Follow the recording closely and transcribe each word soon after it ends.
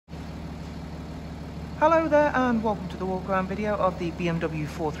Hello there and welcome to the walk around video of the BMW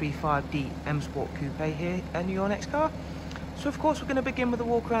 435D Msport Coupe here in your next car. So of course we're going to begin with a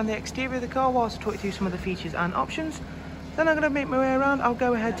walk around the exterior of the car whilst I talk you through some of the features and options. Then I'm going to make my way around. I'll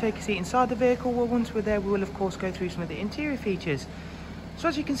go ahead, take a seat inside the vehicle. Well, once we're there we will of course go through some of the interior features. So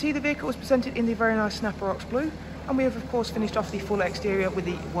as you can see, the vehicle was presented in the very nice Snapper Rocks blue, and we have of course finished off the full exterior with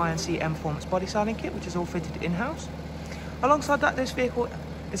the Y&C M Performance body styling kit, which is all fitted in-house. Alongside that, this vehicle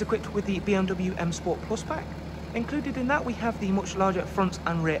is equipped with the BMW M Sport Plus pack. Included in that we have the much larger front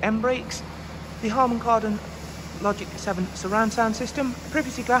and rear M brakes, the Harman Kardon Logic 7 surround sound system,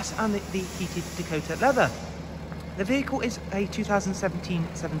 privacy glass and the heated Dakota leather. The vehicle is a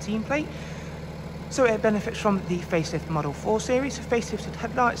 2017 plate, so it benefits from the Facelift Model 4 series, facelifted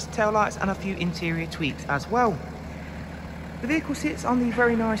headlights, taillights and a few interior tweaks as well. The vehicle sits on the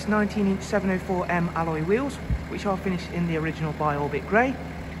very nice 19-inch 704M alloy wheels, which are finished in the original Bi-Orbit grey,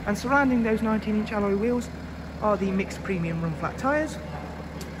 and surrounding those 19-inch alloy wheels are the mixed premium run flat tyres.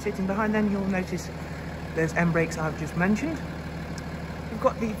 Sitting behind them you'll notice there's M brakes I've just mentioned. We've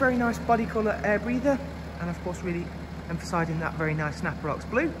got the very nice body colour air breather, and of course really emphasising that very nice Snapper Rocks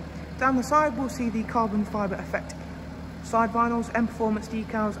blue. Down the side we'll see the carbon fibre effect side vinyls, M Performance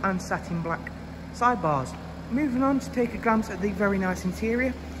decals and satin black sidebars. Moving on to take a glance at the very nice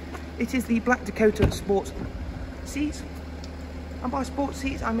interior. It is the black Dakota Sport seats, and by sport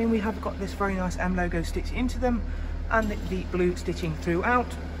seats I mean we have got this very nice M logo stitched into them and the blue stitching throughout.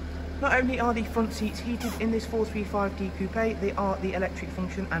 Not only are the front seats heated in this 435D Coupe, they are the electric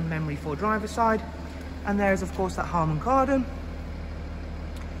function and memory for driver's side, and there is of course that Harman Kardon.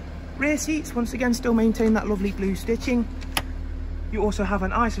 Rear seats once again still maintain that lovely blue stitching. You also have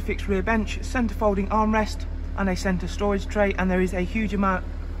an Isofix rear bench, centre folding armrest and a centre storage tray, and there is a huge amount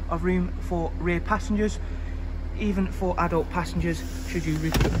of room for rear passengers, even for adult passengers should you be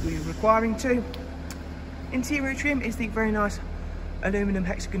requiring to. Interior trim is the very nice aluminium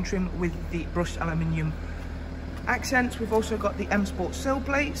hexagon trim with the brushed aluminium accents. We've also got the M Sport sill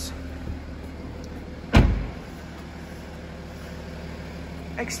plates.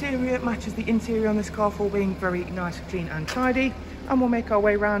 Exterior matches the interior on this car for being very nice, clean and tidy. And we'll make our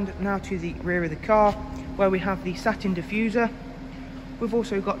way around now to the rear of the car, where we have the satin diffuser. We've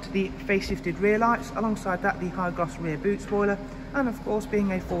also got the facelifted rear lights, alongside that the high gloss rear boot spoiler, and of course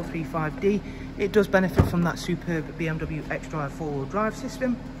being a 435D it does benefit from that superb BMW xDrive 4-wheel drive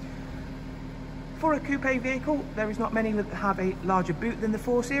system. For a coupe vehicle there is not many that have a larger boot than the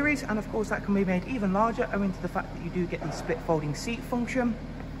 4 Series, and of course that can be made even larger owing to the fact that you do get the split folding seat function.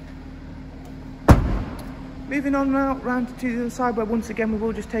 Moving on now round to the side, where once again we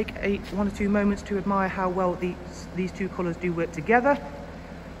will just take one or two moments to admire how well these two colours do work together.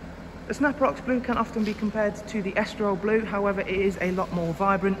 The Snapper Rocks blue can often be compared to the Estoril blue, however it is a lot more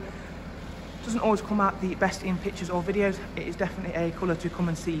vibrant. Doesn't always come out the best in pictures or videos. It is definitely a colour to come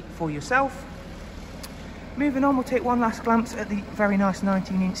and see for yourself. Moving on, we'll take one last glance at the very nice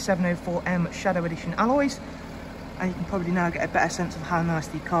 19-inch 704M Shadow Edition alloys, and you can probably now get a better sense of how nice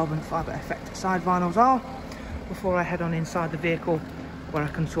the carbon fibre effect side vinyls are before I head on inside the vehicle, where I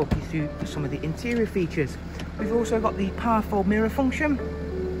can talk you through some of the interior features. We've also got the powerful mirror function,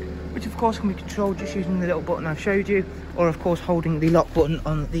 which of course can be controlled just using the little button I've showed you, or of course holding the lock button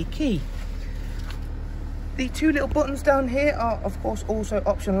on the key. The two little buttons down here are of course also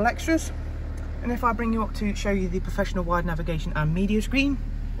optional extras, and if I bring you up to show you the professional wide navigation and media screen,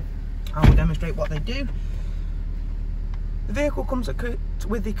 I will demonstrate what they do. The vehicle comes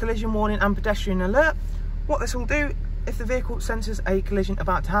with the collision warning and pedestrian alert. What this will do, if the vehicle senses a collision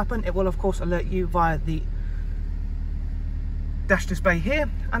about to happen, it will of course alert you via the dash display here,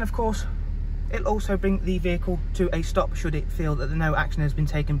 and of course it'll also bring the vehicle to a stop should it feel that no action has been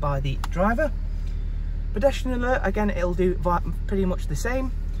taken by the driver. Pedestrian alert, again it'll do pretty much the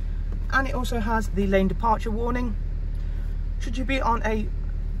same, and it also has the lane departure warning. Should you be on a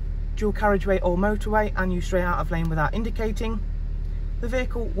dual carriageway or motorway and you stray out of lane without indicating, the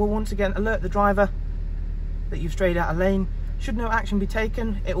vehicle will once again alert the driver that you've strayed out of lane. Should no action be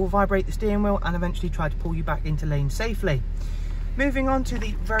taken, it will vibrate the steering wheel and eventually try to pull you back into lane safely. Moving on to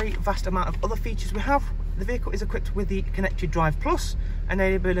the very vast amount of other features we have, the vehicle is equipped with the Connected Drive Plus,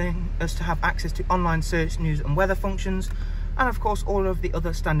 enabling us to have access to online search, news and weather functions, and of course all of the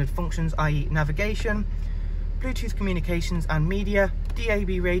other standard functions, i.e. navigation, Bluetooth communications and media, DAB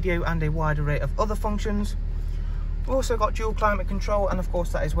radio and a wide array of other functions. We've also got dual climate control, and of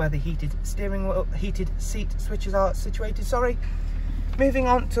course that is where the heated seat switches are situated. Moving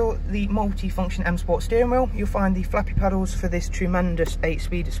on to the multi-function M Sport steering wheel, you'll find the flappy paddles for this tremendous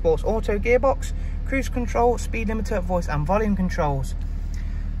 8-speed Sports Auto gearbox, cruise control, speed limiter, voice and volume controls.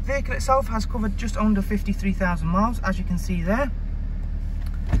 The vehicle itself has covered just under 53,000 miles, as you can see there.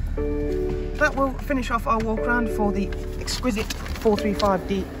 That will finish off our walk around for the exquisite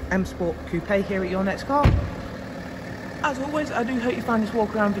 435D Msport Coupe here at your next car. As always, I do hope you find this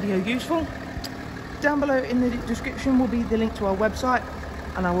walk around video useful. Down below in the description will be the link to our website,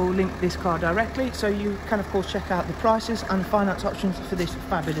 and I will link this car directly, so you can of course check out the prices and finance options for this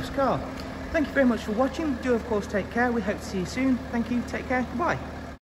fabulous car. Thank you very much for watching. Do of course take care. We hope to see you soon. Thank you. Take care. Bye.